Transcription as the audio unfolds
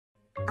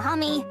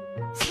Homie,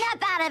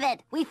 snap out of it!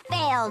 We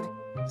failed!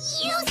 You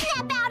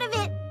snap out of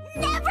it!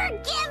 Never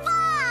give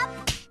up!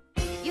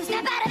 You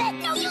snap out of it!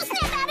 No, you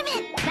snap out of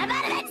it! Snap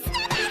out of it!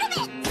 Snap out of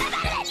it! Snap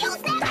out of it! You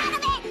snap out of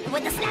it!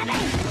 With the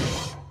snapping!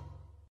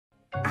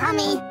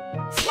 Homie,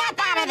 snap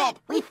out of it!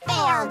 We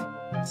failed!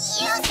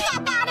 You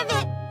snap out of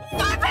it!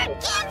 Never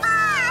give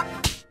up!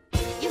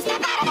 You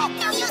snap out of it!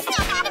 No, you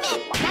snap out of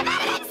it! Snap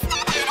out of it!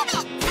 Snap out of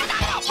it! Snap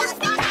out of it! You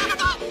snap out of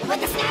it! With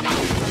the snapping!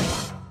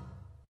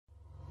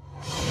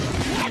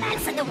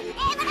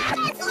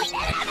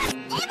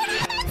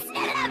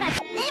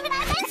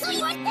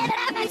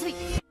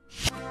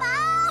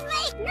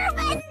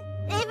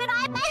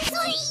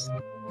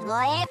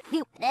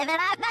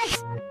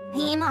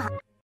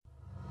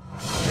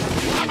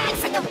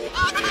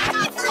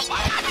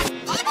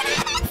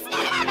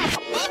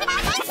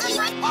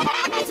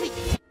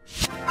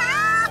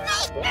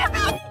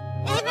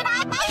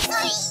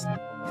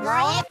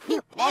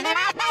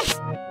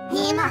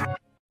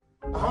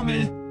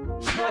 Homie,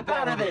 snap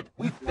out of it!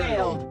 We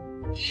failed!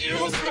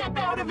 You snap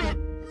out of it!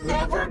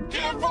 Never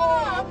give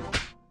up!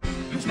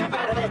 You snap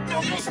out of it!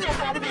 No, you snap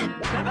out of it!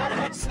 Snap out of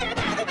it! Snap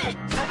out of it!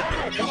 Snap out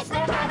of it! You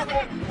snap out of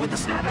it! With the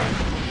snapping!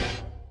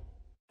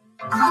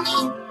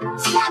 Homie,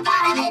 snap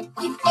out of it!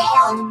 We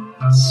failed!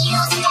 You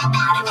snap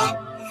out of it!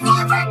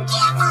 Never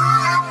give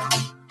up!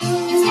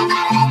 You snap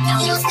out of it! No,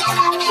 you snap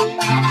out of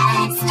it! Snap out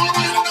of it! Snap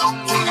out of it!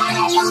 Snap out of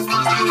it! You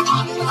snap out of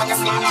it! With the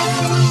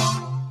snapping!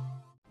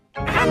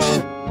 Homie,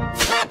 snap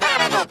out of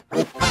it! We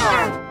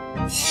failed!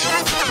 You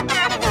snap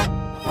out of it! Never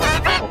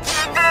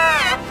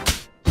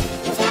give up! You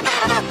snap out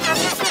of it! No,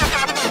 you snap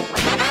out of it!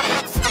 Snap out of it! Snap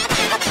out of it!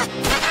 Snap out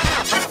of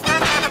it! Snap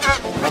out of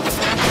it! With the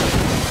snapping!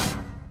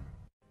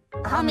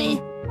 Homie,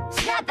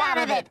 snap out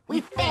of it!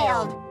 We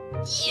failed!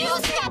 You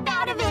snap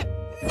out of it!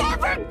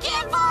 Never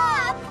give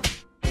up!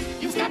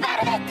 You snap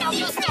out of it! No,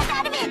 you snap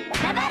out of it!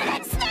 Snap out of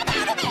it! Snap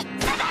out of it!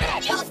 Snap out of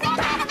it! You snap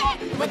out of it!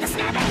 With the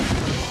snapping!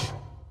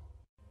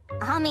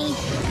 Homie,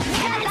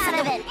 snap out of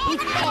it! We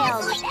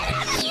failed!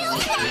 You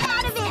snap out of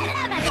it!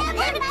 Never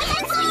give up! You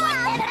snap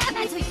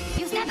out of it!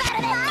 No,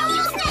 you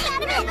snap out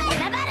of it!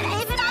 Snap out of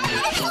it!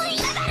 Snap out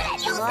of it!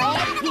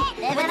 You snap out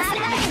of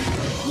it!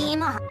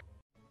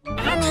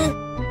 Homie,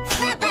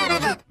 snap out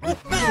of it! We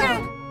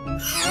failed!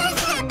 You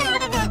snap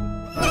out of it!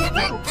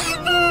 Never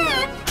give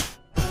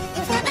up!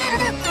 You snap out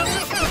of it! No, you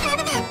snap out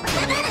of it!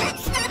 Snap out of it!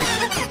 Snap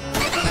out of it!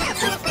 Snap out of it!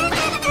 Snap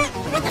out of it!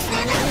 With the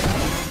snapping!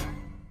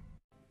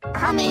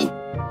 Homie,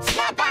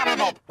 snap out of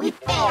it! We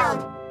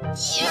failed!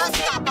 You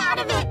snap out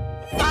of it!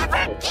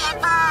 Never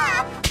give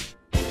up!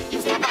 You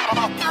snap out of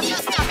it! No, you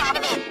snap out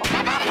of it!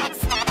 Snap out of it!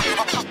 Snap out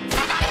of it!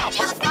 Snap out of it!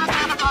 You snap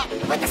out of it!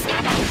 With the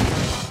snapping!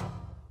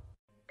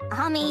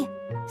 Homie,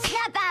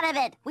 snap out of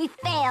it! We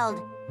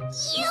failed!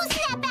 You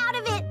snap out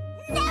of it!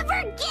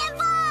 Never give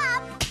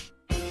up!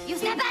 You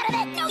snap out of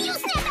it! No, you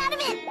snap out of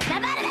it!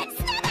 Snap out of it!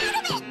 Snap out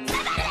of it!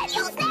 Snap out of it!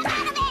 You snap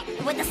out of it!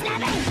 With the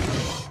snapping!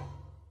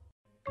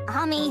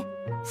 Homie,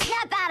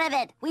 snap out of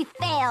it! We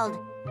failed!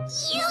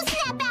 You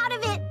snap out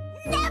of it!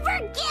 Never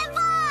give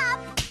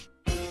up!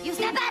 You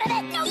snap out of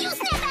it! No, you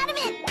snap out of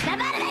it! Snap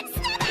out of it!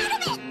 Snap out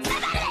of it!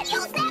 Snap out of it! You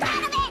snap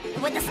out of it!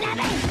 With the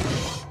snapping!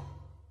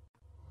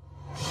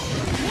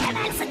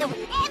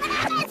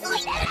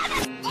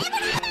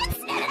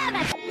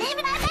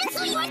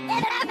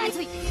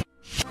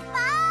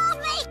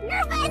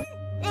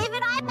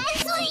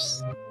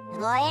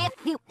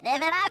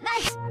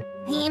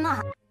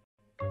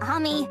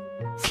 Homie,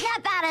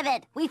 snap out of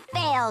it! We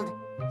failed!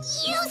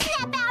 You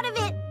snap out of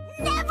it!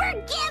 Never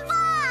give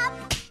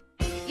up!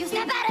 You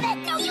snap out of it!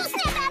 No, you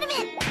snap out of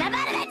it! Snap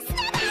out of it!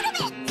 Snap out of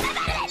it! Snap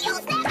out of it! You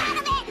snap out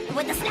of it!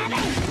 With the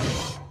snapping!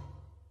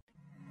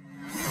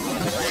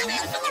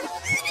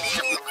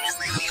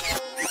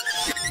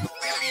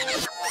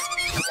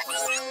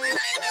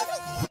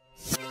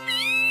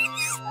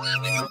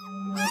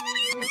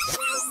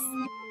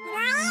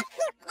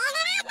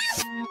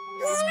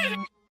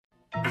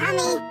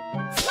 Homie,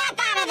 snap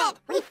out of it!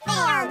 We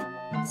failed!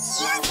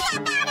 You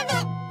snap out of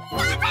it!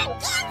 Never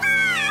give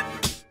up!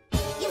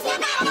 You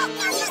snap out of it!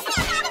 No, you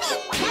snap out of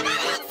it! Snap out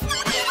of it! Snap out of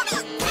it!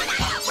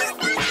 Snap out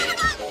of it! You snap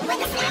out of it! With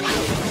the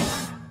snapping!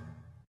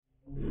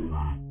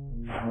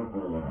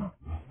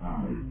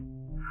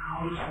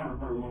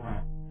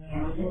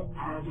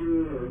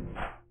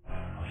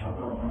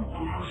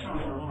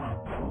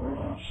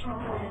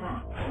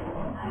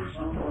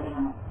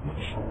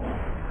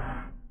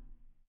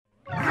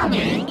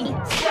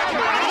 Homie, snap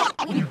out of it!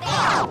 We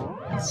failed!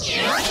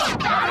 You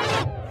snap out of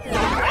it!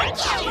 Never